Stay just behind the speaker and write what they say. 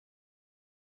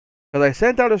Because I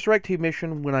sent out a strike team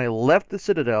mission when I left the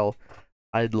Citadel.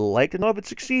 I'd like to know if it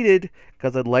succeeded,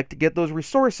 because I'd like to get those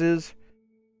resources.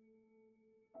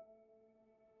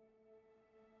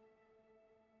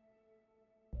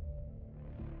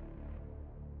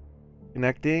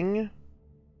 Connecting.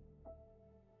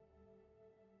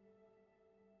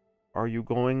 Are you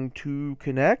going to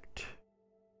connect?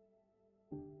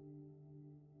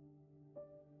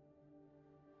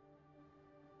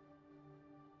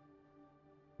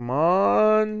 Come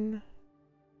on.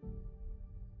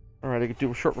 Alright, I can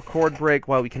do a short record break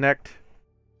while we connect.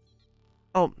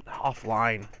 Oh,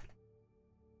 offline.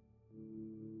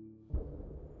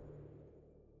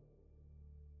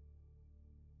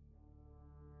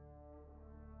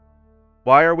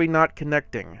 Why are we not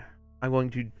connecting? I'm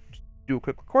going to do a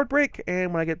quick record break,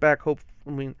 and when I get back,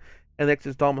 hopefully, in the next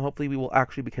installment, hopefully we will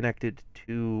actually be connected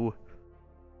to...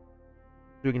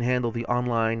 so we can handle the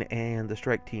online and the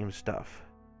strike team stuff.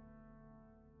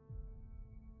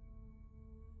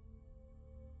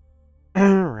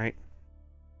 Alright.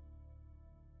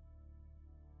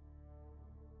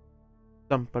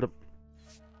 Still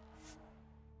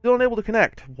unable to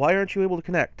connect. Why aren't you able to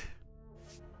connect?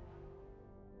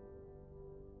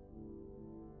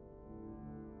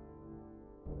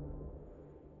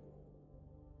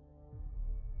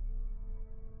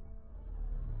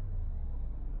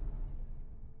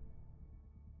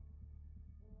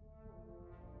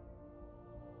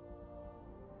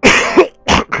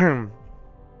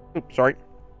 Oops, sorry.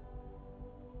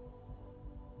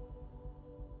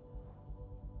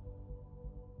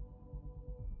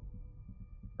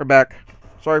 We're back.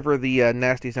 Sorry for the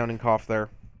nasty sounding cough there.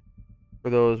 For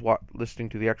those listening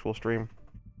to the actual stream.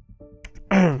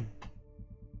 I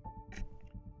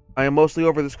am mostly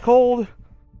over this cold,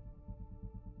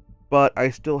 but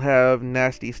I still have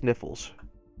nasty sniffles.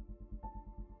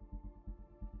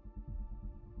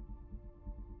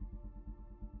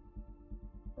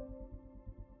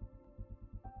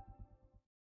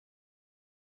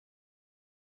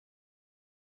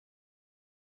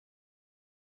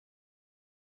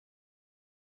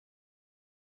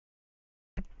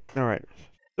 Alright,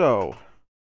 so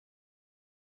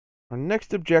our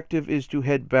next objective is to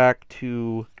head back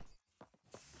to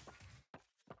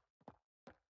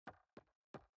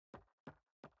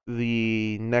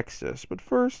the Nexus. But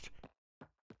first,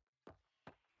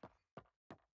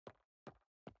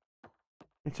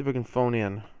 let's see if I can phone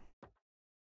in.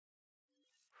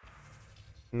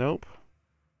 Nope.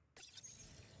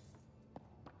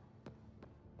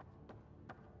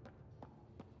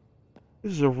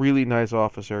 This is a really nice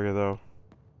office area, though.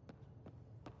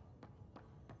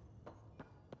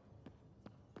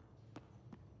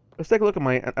 Let's take a look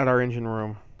at our engine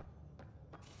room.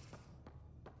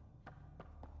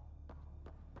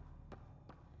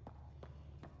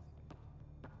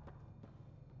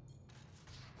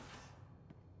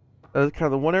 That's kind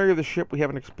of the one area of the ship we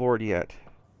haven't explored yet.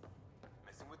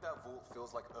 Messing with that vault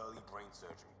feels like early brain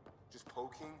surgery. Just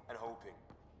poking and hoping.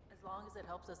 As long as it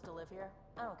helps us to live here,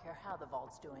 I don't care how the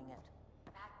vault's doing it.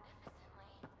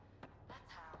 Magnificently. That's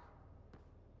how.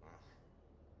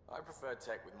 I prefer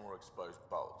tech with more exposed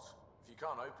bolts. If you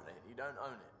can't open it, you don't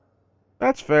own it.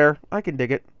 That's fair. I can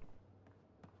dig it.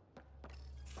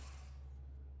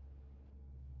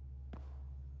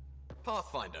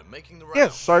 Pathfinder, making the rounds.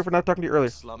 Yes, sorry for not talking to you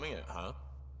earlier. Slumming it, huh?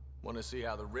 Want to see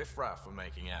how the riffraff are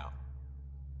making out?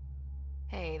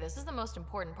 Hey, this is the most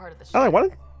important part of the Oh, I show.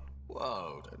 wanted.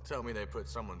 Whoa, don't tell me they put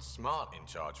someone smart in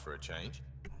charge for a change.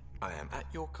 I am at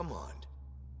your command.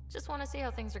 Just want to see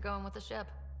how things are going with the ship.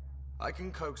 I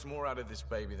can coax more out of this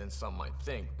baby than some might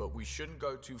think, but we shouldn't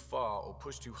go too far or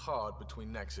push too hard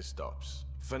between Nexus stops.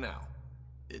 For now.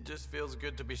 It just feels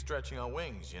good to be stretching our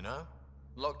wings, you know?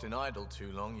 Locked in idle too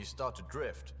long, you start to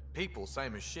drift. People,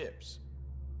 same as ships.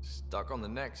 Stuck on the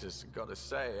Nexus, gotta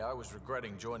say, I was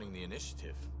regretting joining the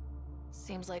initiative.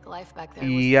 Seems like life back there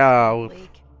was Yeah,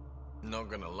 bleak. Not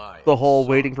gonna lie. the whole it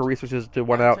waiting for sucked. resources to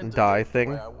run I out tend and to die live the thing.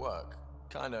 way I work.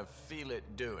 Kind of feel it,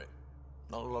 do it.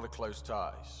 Not a lot of close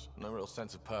ties. No real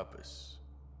sense of purpose.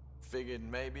 Figured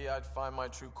maybe I'd find my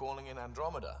true calling in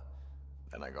Andromeda.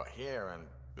 Then I got here and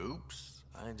oops,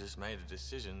 I just made a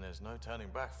decision there's no turning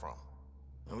back from.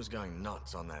 I was going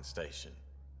nuts on that station.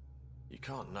 You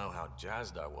can't know how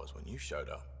jazzed I was when you showed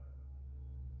up.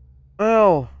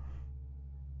 Well,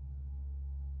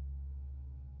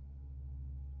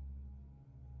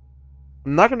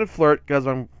 I'm not gonna flirt because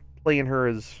I'm playing her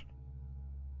as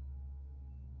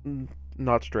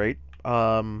not straight.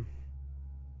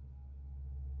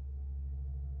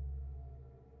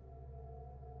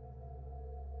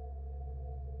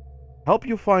 Help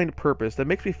you find purpose. That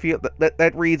makes me feel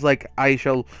that reads like I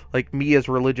shall like me as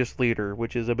religious leader,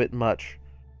 which is a bit much.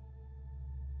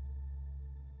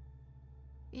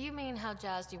 You mean how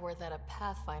jazzed you were that a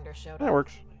Pathfinder showed That up?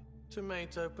 works.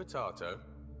 Tomato, potato.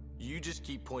 You just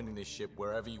keep pointing this ship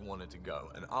wherever you want it to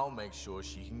go, and I'll make sure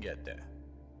she can get there.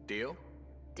 Deal?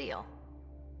 Deal.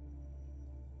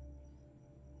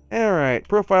 Alright,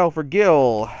 profile for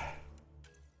Gil.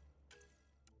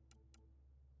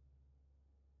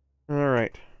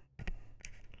 Alright.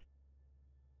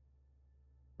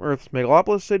 Earth's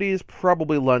megalopolis cities,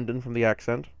 probably London from the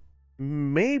accent.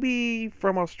 Maybe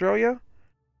from Australia?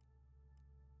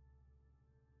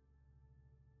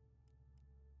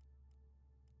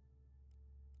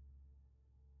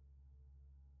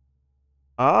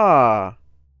 Ah.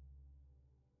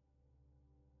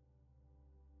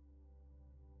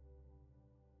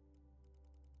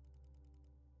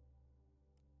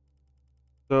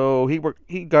 So he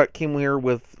came here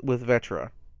with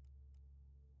Vetra.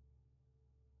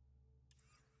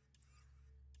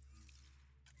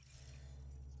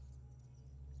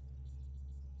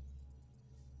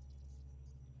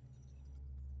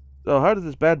 So how does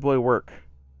this bad boy work?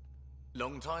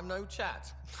 Long time no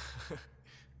chat.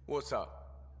 What's up?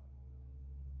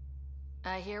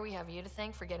 I hear we have you to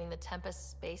thank for getting the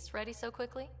Tempest space ready so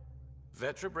quickly?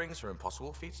 Vetra brings her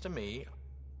impossible feats to me.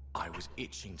 I was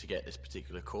itching to get this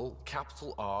particular call.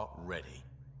 Capital R ready.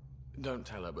 Don't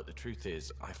tell her, but the truth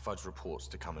is, I fudge reports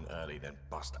to come in early, then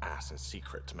bust ass in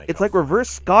secret to make It's up like for it. reverse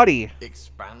Scotty.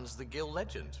 Expands the guild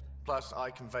legend. Plus, I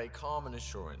convey calm and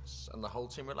assurance, and the whole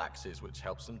team relaxes, which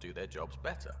helps them do their jobs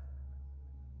better.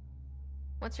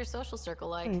 What's your social circle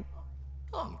like?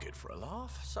 I'm good for a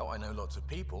laugh, so I know lots of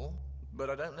people, but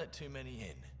I don't let too many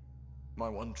in. My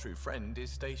one true friend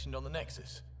is stationed on the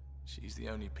Nexus. She's the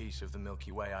only piece of the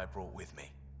Milky Way I brought with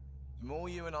me. The more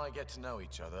you and I get to know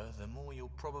each other, the more you'll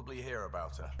probably hear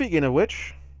about her. Speaking of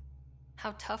which,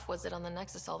 How tough was it on the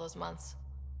Nexus all those months?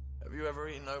 Have you ever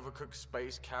eaten overcooked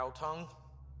space cow tongue?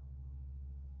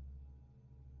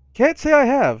 can't say I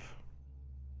have.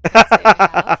 Say I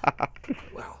have.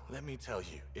 Well, let me tell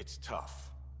you, it's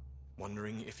tough.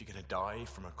 Wondering if you're gonna die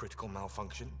from a critical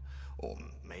malfunction, or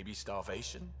maybe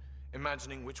starvation,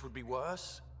 imagining which would be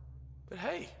worse. But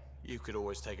hey, you could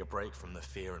always take a break from the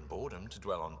fear and boredom to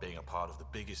dwell on being a part of the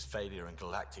biggest failure in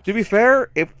galactic To be history.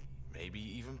 fair, if Maybe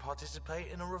even participate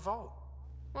in a revolt.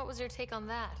 What was your take on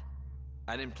that?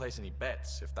 I didn't place any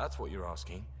bets, if that's what you're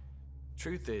asking.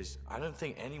 Truth is, I don't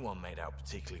think anyone made out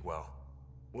particularly well.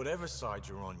 Whatever side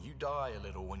you're on, you die a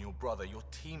little when your brother, your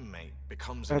teammate,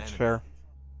 becomes an that's enemy. fair.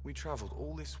 We traveled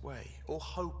all this way, all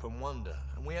hope and wonder,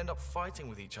 and we end up fighting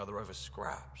with each other over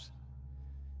scraps.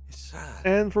 It's sad.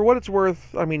 And for what it's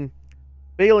worth, I mean,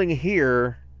 failing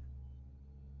here,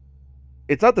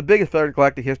 it's not the biggest failure in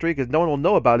galactic history because no one will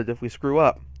know about it if we screw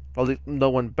up. Well, at least no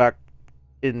one back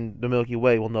in the Milky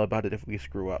Way will know about it if we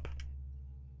screw up.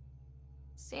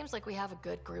 Seems like we have a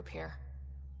good group here.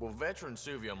 Well, Vetra and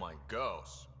Suvi are my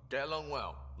girls. Get along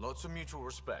well, lots of mutual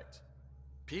respect.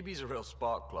 PB's a real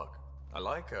spark plug. I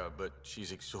like her, but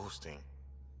she's exhausting.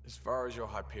 As far as your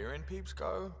Hyperion peeps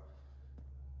go,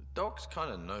 the doc's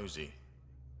kinda nosy.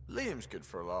 Liam's good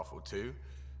for a laugh or two.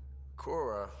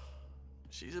 Cora,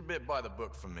 she's a bit by the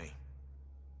book for me.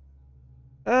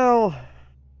 Well,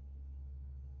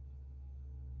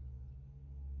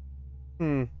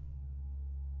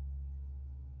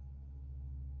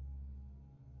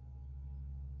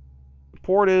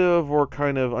 supportive or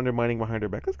kind of undermining behind her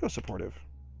back. Let's go supportive.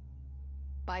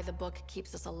 By the book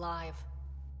keeps us alive.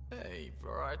 Hey,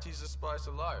 variety's the spice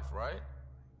of life, right?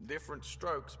 Different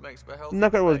strokes makes for healthy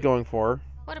Not what I was debate. going for.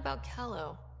 What about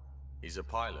Kello? He's a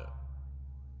pilot.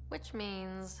 Which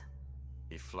means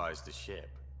He flies the ship.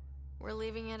 we're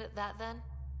leaving it at that then?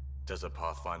 Does a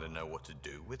Pathfinder know what to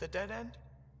do with a dead end?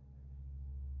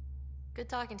 Good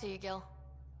talking to you, Gil.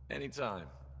 Anytime.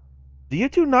 Do you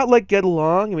two not like get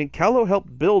along? I mean, Callow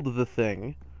helped build the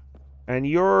thing, and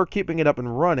you're keeping it up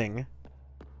and running.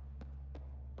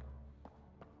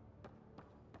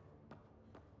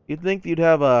 You'd think you'd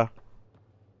have a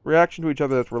reaction to each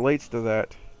other that relates to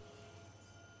that.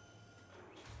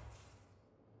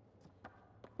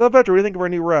 So, Vetra, what do you think of our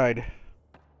new ride?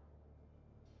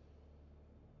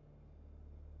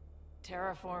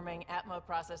 Terraforming, Atmo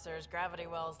processors, gravity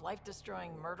wells,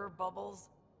 life-destroying murder bubbles.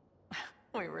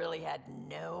 We really had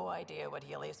no idea what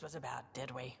Helios was about,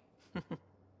 did we?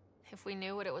 If we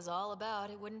knew what it was all about,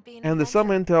 it wouldn't be an And the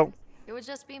some adventure. intel. It would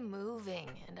just be moving,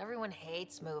 and everyone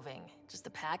hates moving. Just the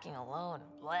packing alone.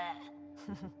 Bleh.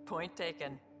 Point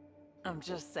taken. I'm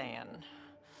just saying.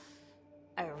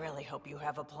 I really hope you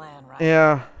have a plan, right?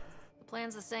 Yeah. The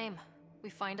plan's the same. We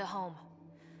find a home.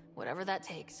 Whatever that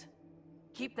takes.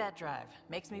 Keep that drive.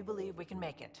 Makes me believe we can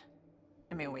make it.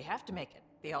 I mean, we have to make it.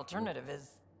 The alternative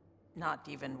is not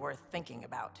even worth thinking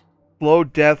about. Slow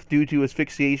death due to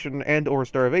asphyxiation and or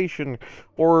starvation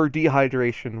or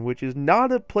dehydration, which is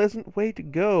not a pleasant way to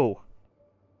go.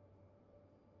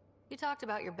 You talked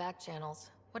about your back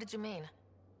channels. What did you mean?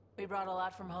 We brought a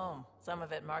lot from home. Some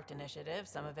of it marked initiative,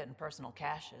 some of it in personal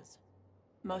caches.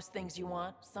 Most things you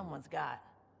want, someone's got.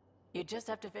 You just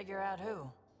have to figure out who,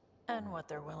 and what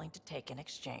they're willing to take in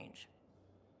exchange.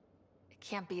 It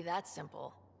can't be that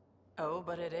simple. Oh,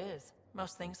 but it is.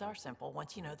 Most things are simple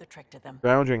once you know the trick to them.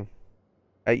 Grounding.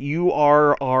 You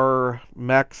are our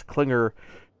Max Klinger,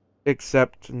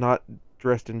 except not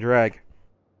dressed in drag.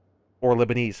 Or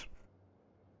Lebanese.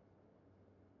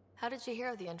 How did you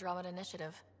hear of the Andromeda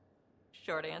Initiative?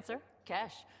 Short answer,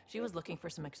 Cash. She was looking for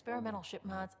some experimental ship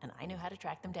mods, and I knew how to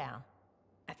track them down.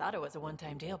 I thought it was a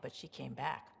one-time deal, but she came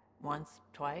back. Once,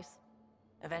 twice.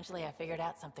 Eventually, I figured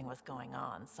out something was going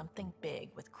on. Something big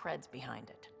with creds behind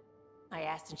it. I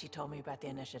asked and she told me about the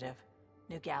initiative.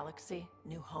 New galaxy,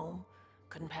 new home.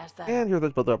 Couldn't pass that And up. here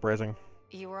this build uprising.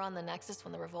 You were on the Nexus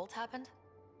when the revolt happened?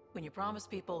 When you promise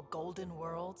people golden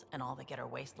worlds and all they get are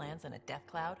wastelands and a death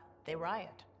cloud, they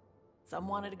riot. Some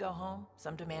wanted to go home,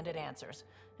 some demanded answers,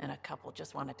 and a couple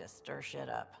just wanted to stir shit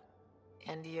up.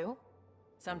 And you?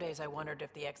 Some days I wondered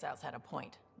if the exiles had a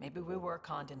point. Maybe we were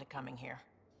conned into coming here.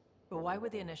 But why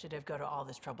would the initiative go to all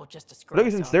this trouble just to screw Particularly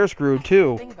us since over? they're screwed The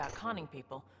too. thing about conning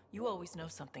people, you always know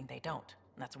something they don't.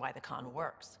 And that's why the con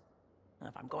works. And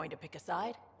if I'm going to pick a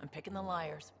side, I'm picking the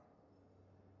liars.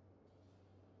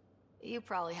 You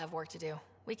probably have work to do.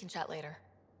 We can chat later.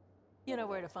 You know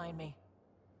where to find me.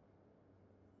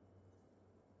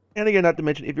 And again, not to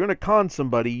mention, if you're going to con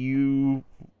somebody,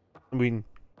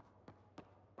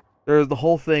 there's the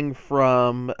whole thing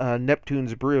from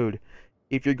Neptune's Brood.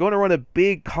 If you're going to run a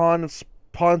big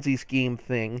Ponzi scheme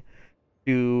thing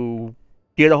to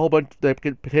get a whole bunch that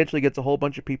potentially gets a whole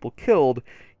bunch of people killed,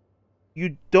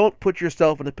 you don't put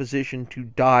yourself in a position to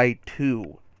die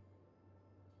too.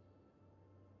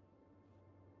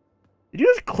 Did you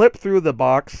just clip through the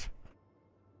box?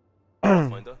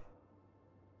 Finder.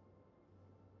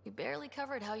 You barely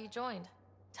covered how you joined.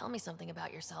 Tell me something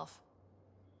about yourself.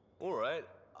 Alright,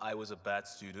 I was a bad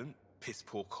student, piss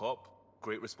poor cop,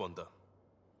 great responder.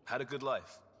 Had a good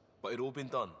life, but it'd all been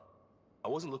done. I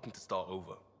wasn't looking to start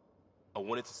over. I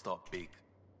wanted to start big.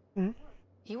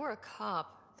 You were a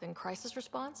cop, then crisis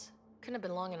response? Couldn't have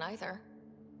been long in either.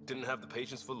 Didn't have the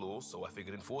patience for law, so I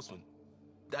figured enforcement.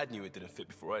 Dad knew it didn't fit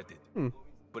before I did.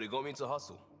 But it got me into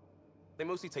hustle. They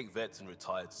mostly take vets and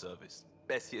retired service.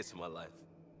 Best years of my life.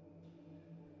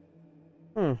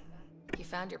 You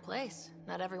found your place.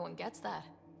 Not everyone gets that.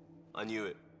 I knew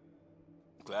it.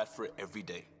 Glad for it every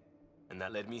day. And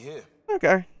that led me here.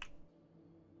 Okay.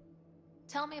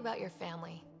 Tell me about your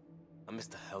family. I miss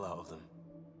the hell out of them.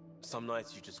 Some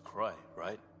nights you just cry,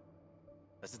 right?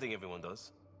 That's the thing everyone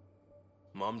does.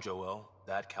 Mom Joelle,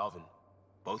 Dad Calvin,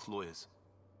 both lawyers.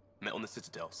 Met on the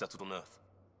Citadel, settled on Earth.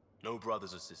 No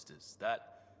brothers or sisters.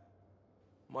 That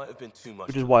might have been too much.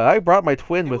 Which is why I brought my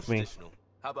twin with me. Traditional.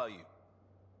 How about you?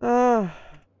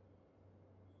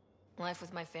 Life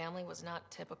with my family was not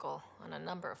typical on a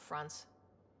number of fronts.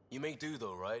 You may do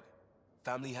though, right?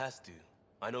 Family has to.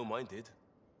 I know mine did.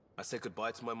 I said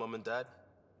goodbye to my mom and dad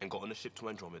and got on a ship to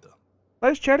Andromeda.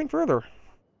 Nice chatting further.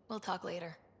 We'll talk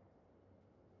later.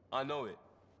 I know it.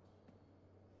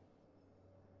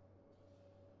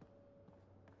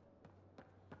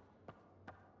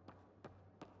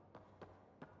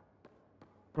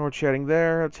 No more chatting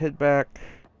there. Let's head back.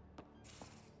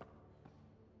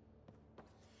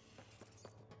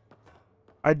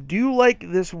 I do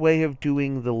like this way of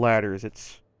doing the ladders.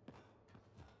 It's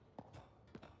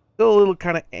still a little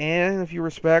kind of in a few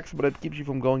respects, but it keeps you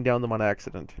from going down them on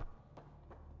accident.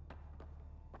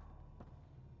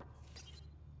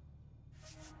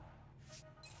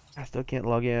 I still can't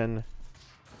log in.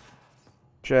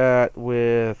 Chat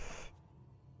with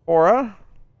Aura.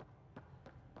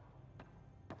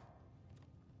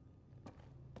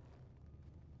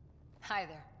 Hi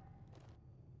there.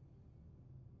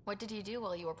 What did you do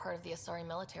while you were part of the Asari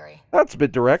military? That's a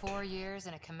bit direct. 4 years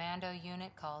in a commando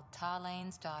unit called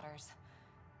Talane's Daughters.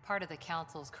 Part of the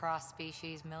Council's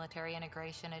cross-species military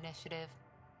integration initiative.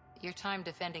 Your time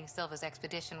defending Silva's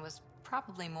expedition was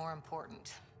probably more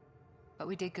important. But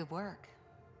we did good work.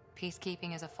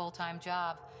 Peacekeeping is a full-time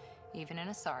job, even in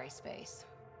Asari space.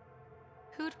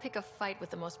 Who'd pick a fight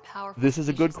with the most powerful This is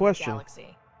a good species in the question.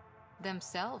 galaxy?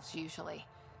 Themselves, usually.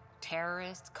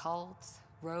 Terrorists, cults,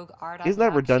 rogue art Isn't that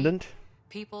ideology, redundant?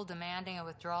 people demanding a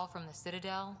withdrawal from the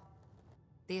Citadel.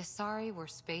 The Asari were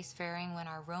spacefaring when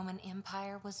our Roman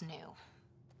Empire was new.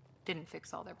 Didn't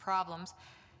fix all their problems.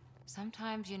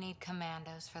 Sometimes you need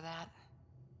commandos for that.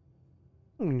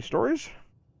 Any stories?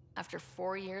 After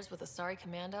 4 years with Asari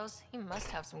commandos, he must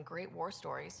have some great war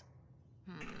stories.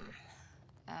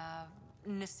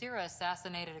 Nasira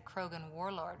assassinated a Krogan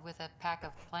warlord with a pack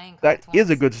of playing That cards is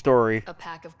a once. good story. A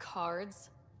pack of cards?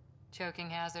 Choking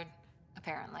hazard,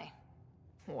 apparently.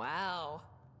 Wow.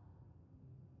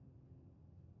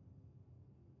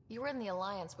 You were in the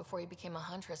Alliance before you became a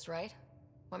Huntress, right?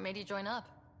 What made you join up?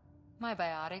 My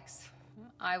biotics.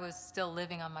 I was still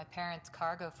living on my parents'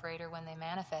 cargo freighter when they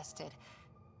manifested.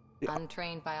 Yeah.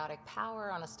 Untrained biotic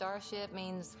power on a starship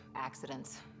means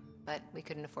accidents. But we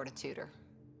couldn't afford a tutor.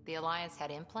 The Alliance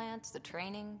had implants, the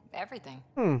training, everything.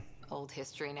 Old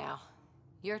history now.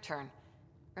 Your turn.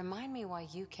 Remind me why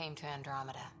you came to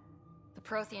Andromeda. The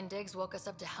Prothean digs woke us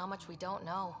up to how much we don't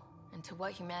know, and to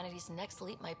what humanity's next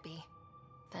leap might be.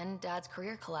 Then Dad's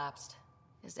career collapsed.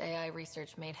 His AI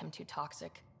research made him too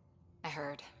toxic. I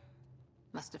heard.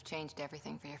 Must have changed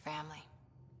everything for your family.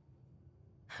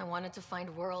 I wanted to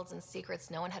find worlds and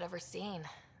secrets no one had ever seen,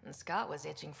 and Scott was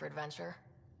itching for adventure.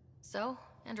 So,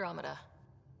 Andromeda.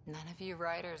 None of you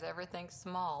writers ever think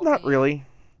small, Not do you? really.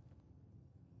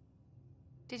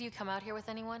 Did you come out here with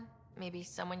anyone? Maybe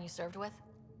someone you served with?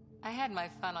 I had my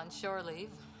fun on shore leave.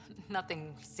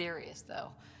 Nothing serious, though.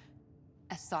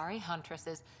 Asari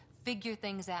Huntresses figure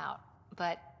things out,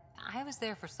 but I was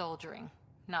there for soldiering,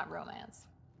 not romance.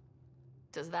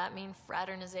 Does that mean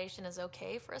fraternization is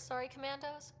okay for Asari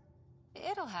commandos?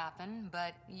 It'll happen,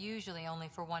 but usually only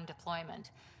for one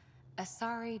deployment.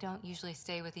 Asari don't usually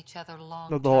stay with each other long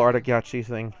The whole term. Artigachi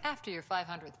thing. After your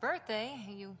 500th birthday,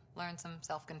 you learn some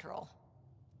self-control.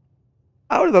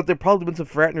 I would have thought there probably been some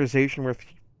fraternization with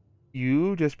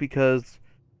you, just because,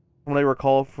 when I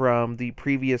recall from the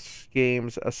previous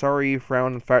games, Asari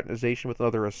frown on fraternization with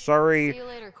other Asari, See you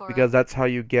later, Cora. because that's how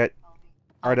you get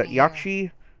I'll be here.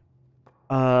 Artigachi.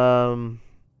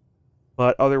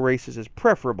 But other races is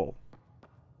preferable.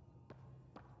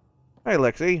 Hi,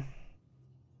 Lexi.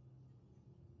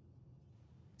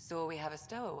 So we have a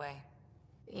stowaway.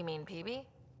 You mean PB?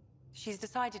 She's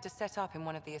decided to set up in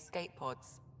one of the escape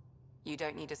pods. You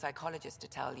don't need a psychologist to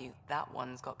tell you that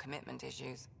one's got commitment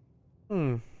issues.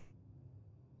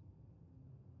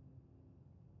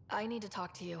 I need to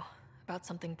talk to you about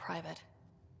something private.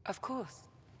 Of course.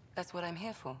 That's what I'm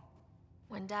here for.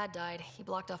 When Dad died, he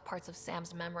blocked off parts of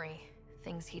Sam's memory,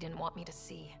 things he didn't want me to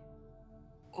see.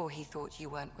 Or he thought you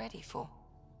weren't ready for.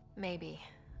 Maybe.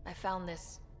 I found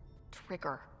this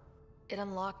trigger. It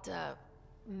unlocked a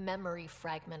memory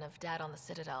fragment of Dad on the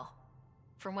Citadel.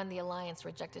 From when the Alliance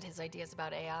rejected his ideas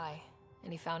about AI,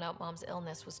 and he found out Mom's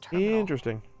illness was terminal.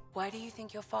 Interesting. Why do you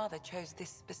think your father chose this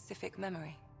specific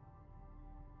memory?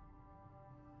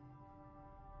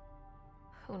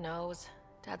 Who knows?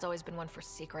 Dad's always been one for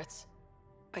secrets.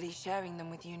 But he's sharing them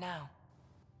with you now.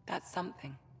 That's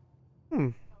something.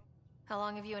 How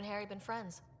long have you and Harry been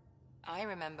friends? I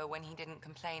remember when he didn't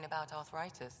complain about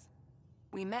arthritis.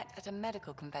 We met at a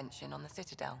medical convention on the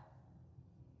Citadel.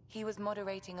 He was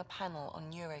moderating a panel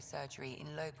on neurosurgery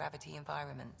in low-gravity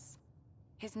environments.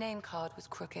 His name card was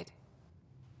crooked,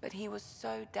 but he was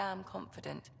so damn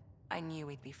confident, I knew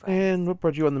we'd be friends. And what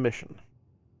brought you on the mission?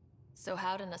 So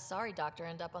how'd an Asari doctor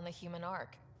end up on the human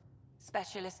ark?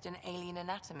 Specialist in alien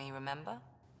anatomy, remember?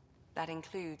 That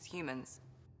includes humans.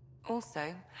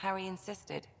 Also, Harry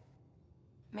insisted.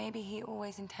 Maybe he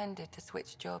always intended to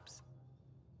switch jobs.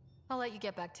 I'll let you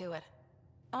get back to it.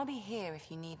 I'll be here if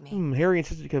you need me. Harry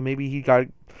insisted because maybe you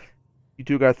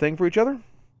two got a thing for each other?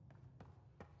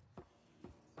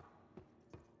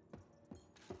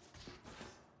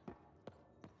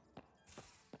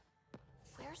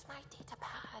 Where's my data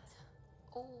pad?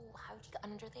 Oh, how'd you get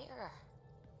under there?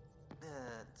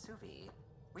 Suvi,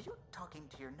 were you talking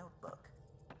to your notebook?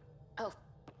 Oh,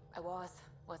 I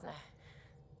wasn't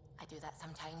I? I do that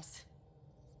sometimes.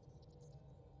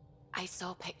 I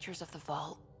saw pictures of the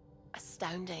vault.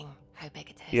 Astounding how big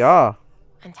it is. Yeah.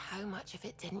 And how much of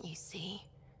it didn't you see?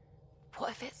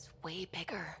 What if it's way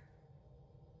bigger?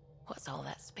 What's all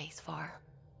that space for?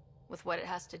 With what it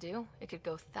has to do, it could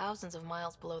go thousands of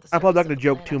miles below the surface. I'm probably not of going the to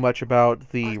joke planet. too much about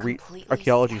the Or completely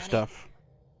archaeology scan it. stuff.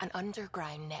 An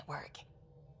underground network.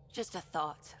 Just a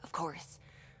thought, of course.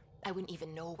 I wouldn't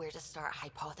even know where to start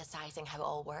hypothesizing how it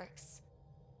all works.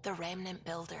 The remnant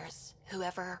builders,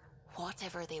 whoever,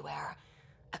 whatever they were,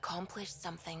 accomplished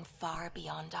something far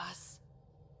beyond us.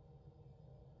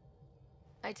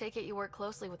 I take it you work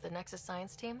closely with the Nexus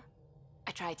science team?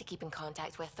 I tried to keep in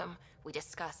contact with them. We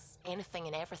discuss anything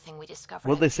and everything we discover.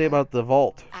 What'd they say about the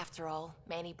vault? After all,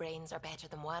 many brains are better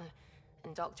than one,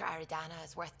 and Dr. Aridana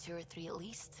is worth 2 or 3 at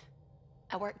least.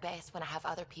 I work best when I have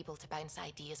other people to bounce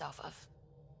ideas off of.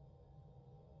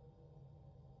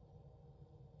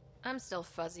 I'm still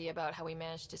fuzzy about how we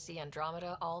managed to see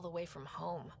Andromeda all the way from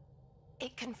home.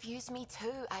 It confused me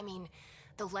too. I mean,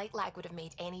 the light lag would have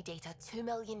made any data 2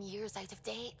 million years out of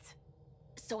date.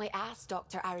 So I asked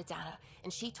Dr. Aridana,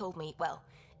 and she told me, well,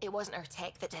 it wasn't her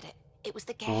tech that did it. It was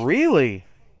the Geth. Really?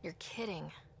 You're kidding.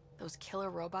 Those killer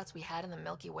robots we had in the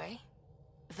Milky Way?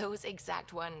 Those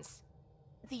exact ones.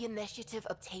 The Initiative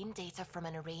obtained data from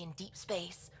an array in deep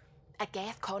space. A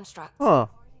Geth construct. Huh.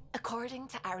 According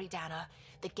to Aridana,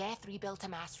 the Geth rebuilt a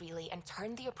mass relay and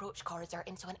turned the approach corridor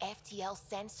into an FTL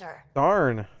sensor.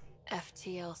 Darn.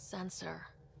 FTL sensor.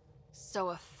 So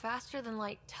a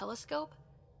faster-than-light telescope?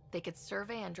 They could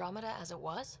survey Andromeda as it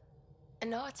was?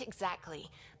 Not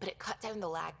exactly, but it cut down the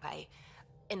lag by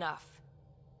enough.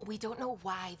 We don't know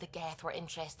why the Geth were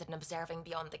interested in observing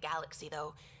beyond the galaxy,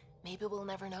 though. Maybe we'll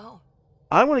never know.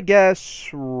 I'm gonna guess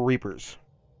Reapers.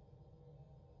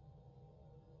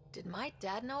 Did my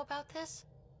dad know about this?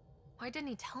 Why didn't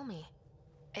he tell me?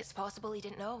 It's possible he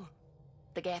didn't know.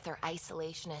 The Geth are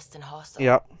isolationist and hostile.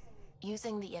 Yep.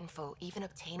 Using the info, even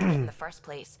obtaining it in the first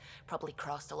place, probably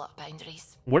crossed a lot of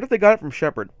boundaries. What if they got it from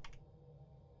Shepard?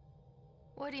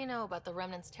 What do you know about the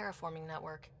Remnant's terraforming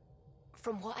network?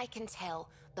 From what I can tell,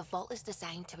 the vault is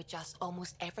designed to adjust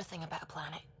almost everything about a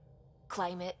planet.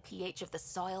 Climate, pH of the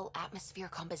soil, atmosphere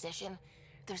composition.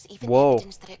 There's even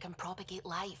evidence that it can propagate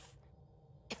life.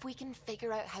 If we can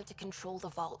figure out how to control the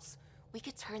vaults, we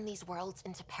could turn these worlds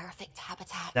into perfect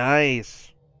habitats.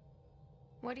 Nice.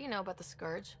 What do you know about the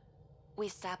Scourge? We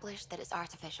established that it's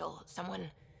artificial. Someone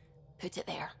put it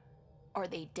there. Or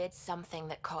they did something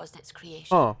that caused its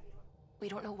creation. Huh. We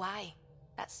don't know why.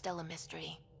 That's still a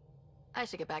mystery. I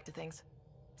should get back to things.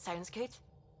 Sounds good?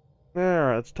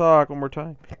 Alright, let's talk one more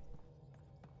time.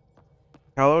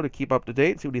 Hello, to keep up to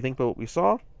date, see what you think about what we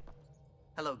saw.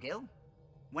 Hello, Gil.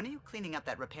 When are you cleaning up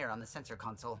that repair on the sensor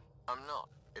console? I'm not.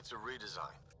 It's a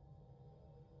redesign.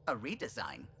 A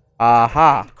redesign?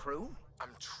 Aha. Trained crew?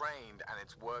 I'm trained and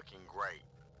it's working great.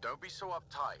 Don't be so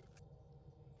uptight.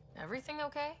 Everything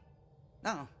okay?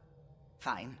 Oh,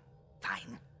 fine.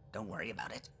 Fine. Don't worry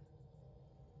about it.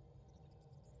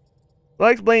 That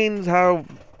explains how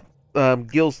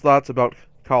Gil's thoughts about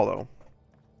Kahlo.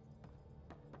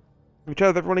 We chat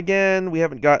with everyone again. We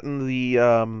haven't gotten the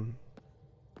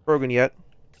Brogan yet.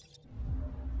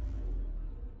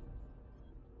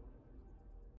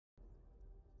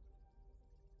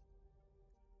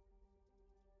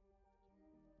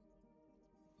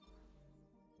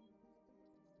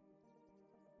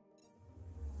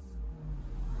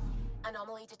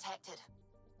 Anomaly detected.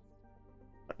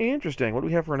 Interesting. What do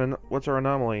we have for what's our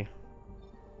anomaly?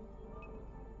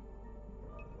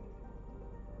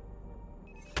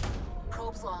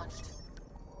 Probes launched.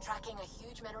 Tracking a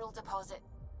huge mineral deposit.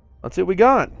 Let's see what we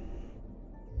got.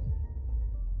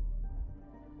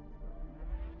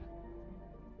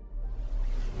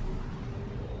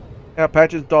 Yeah,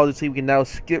 patches installed to see we can now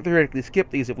theoretically skip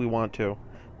these if we want to.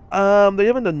 They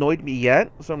haven't annoyed me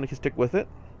yet, so I'm gonna stick with it.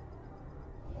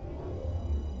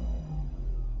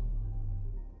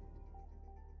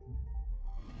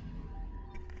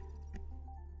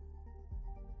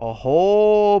 A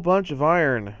whole bunch of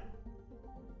iron.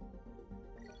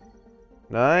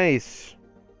 Nice.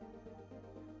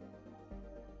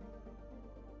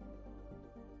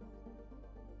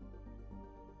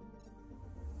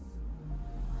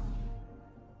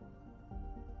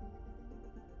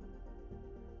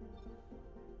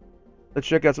 Let's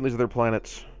check out some of these other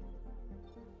planets.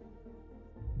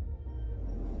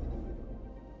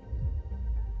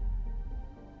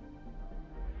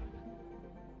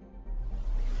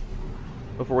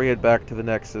 Before we head back to the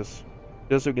Nexus.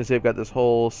 Just so we can say I've got this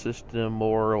whole system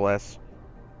more or less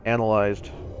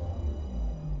analyzed.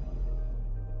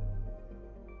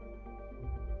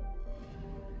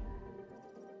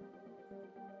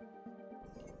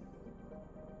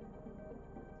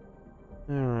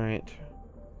 Alright.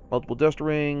 Multiple dust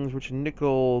rings, rich in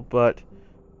nickel, but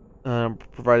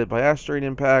provided by asteroid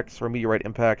impacts or meteorite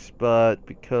impacts, but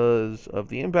because of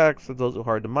the impacts, it's also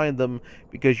hard to mine them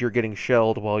because you're getting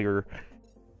shelled while you're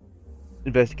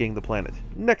investigating the planet.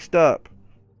 Next up,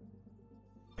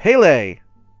 Pele.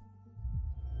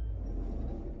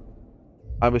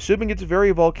 I'm assuming it's very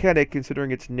volcanic,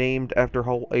 considering it's named after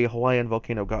a Hawaiian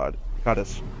volcano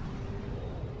goddess.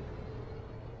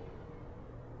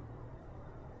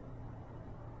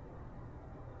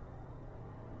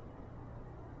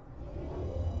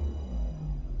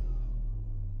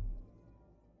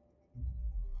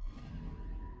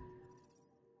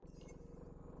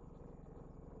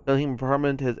 Methane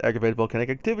bombardment has aggravated volcanic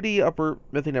activity. Upper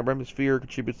methane atmosphere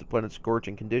contributes to the planet's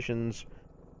scorching conditions,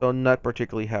 though not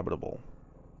particularly habitable.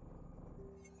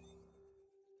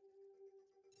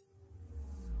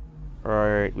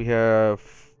 Alright, we have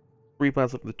 3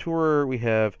 planets left on the tour. We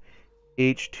have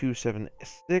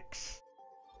H276,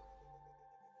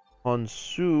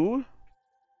 Honsu,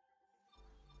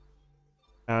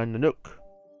 and Nanook.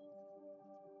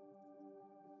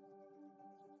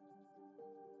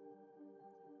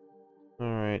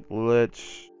 Alright,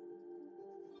 let's...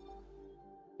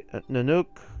 Nanook,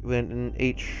 then an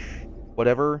H...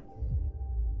 whatever.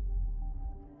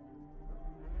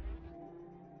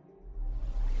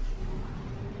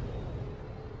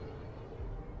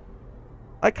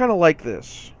 I kind of like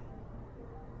this.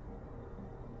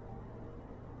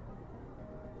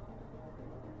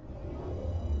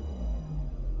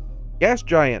 Gas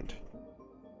giant.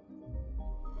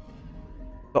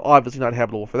 So obviously not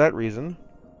habitable for that reason.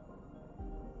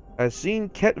 Has seen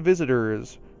Ket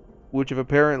visitors, which have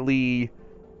apparently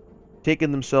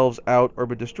taken themselves out or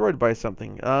been destroyed by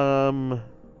something.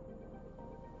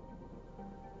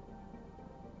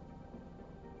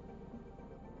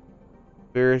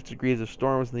 Various degrees of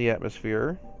storms in the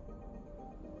atmosphere.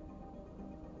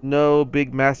 No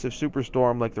big massive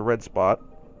superstorm like the red spot.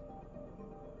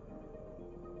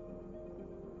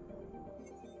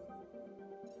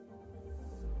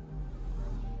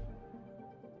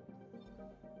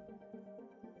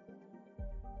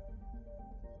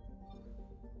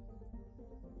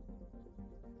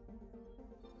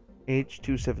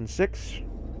 H276.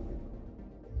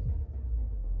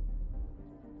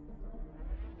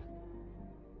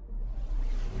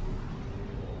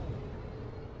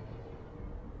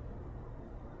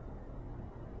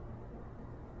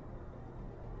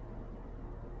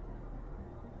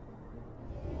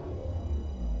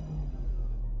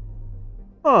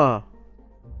 Huh.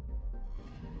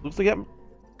 Looks like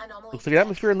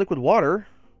atmosphere and liquid water.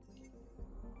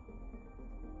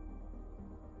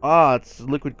 Ah, it's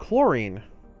liquid chlorine.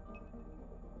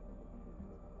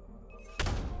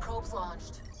 Probes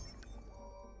launched.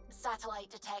 Satellite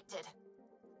detected.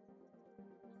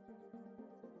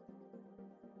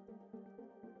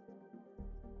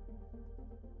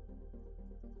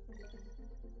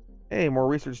 Hey, more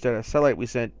research data. Satellite we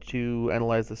sent to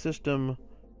analyze the system.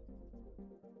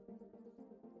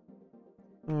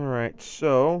 Alright,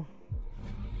 so...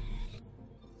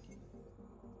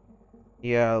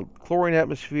 yeah, chlorine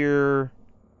atmosphere.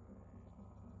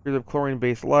 Here's of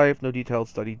chlorine-based life. No detailed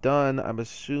study done. I'm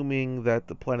assuming that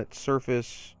the planet's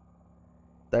surface,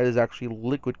 that is actually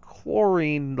liquid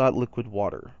chlorine, not liquid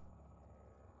water.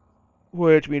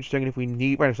 Which would be interesting if we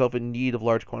find ourselves in need of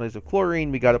large quantities of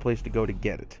chlorine, we got a place to go to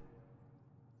get it.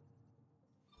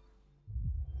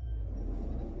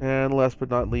 And last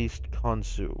but not least,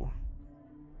 Khonsu.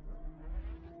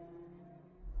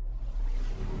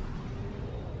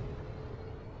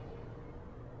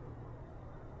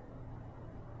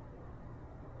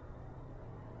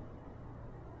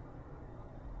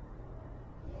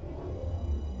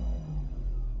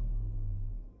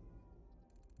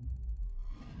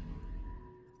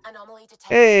 Anomaly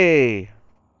detected. Hey!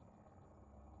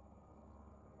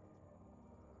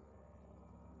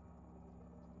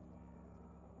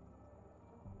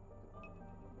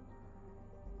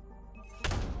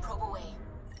 Probe away.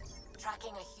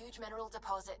 Tracking a huge mineral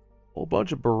deposit. Whole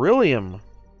bunch of beryllium.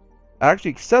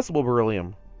 Actually accessible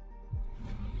beryllium.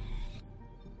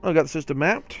 I got the system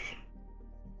mapped.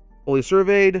 Fully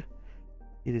surveyed.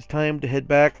 It is time to head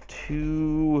back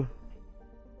to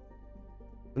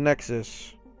the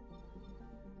Nexus.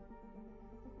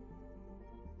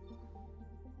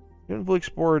 We haven't fully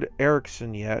explored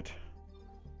Erickson yet.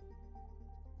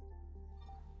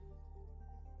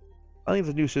 I think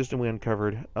it's a new system we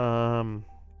uncovered.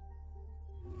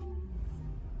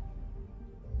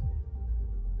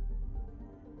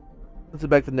 Let's head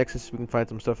back to the Nexus so we can find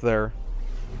some stuff there.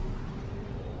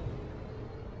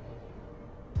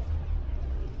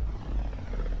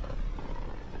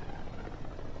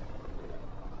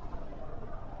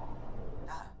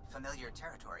 Familiar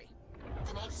territory.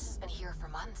 The Nexus has been here for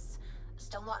months.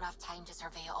 Still not enough time to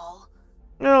survey it all.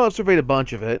 No, I've surveyed a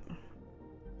bunch of it.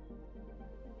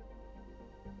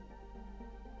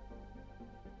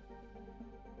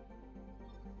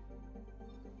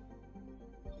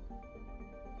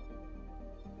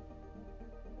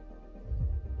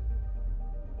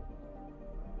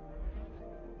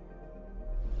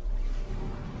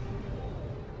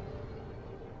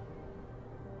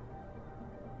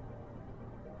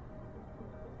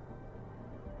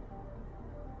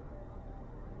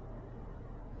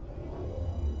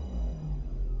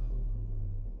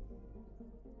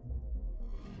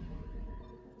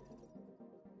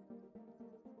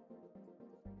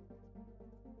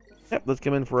 Yep, let's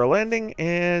come in for a landing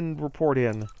and report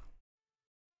in.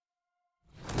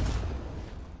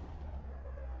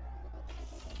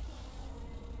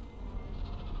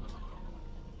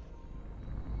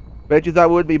 Bet you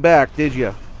thought we'd be back, did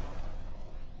you?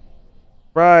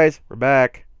 Surprise, we're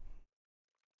back.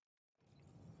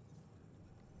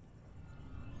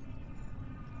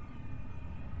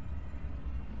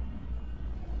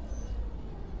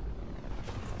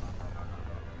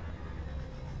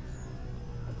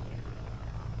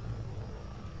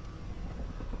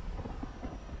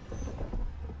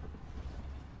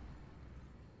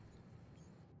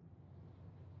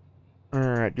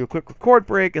 Alright, do a quick record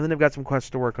break, and then I've got some quests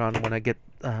to work on when I get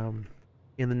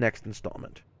in the next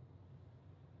installment.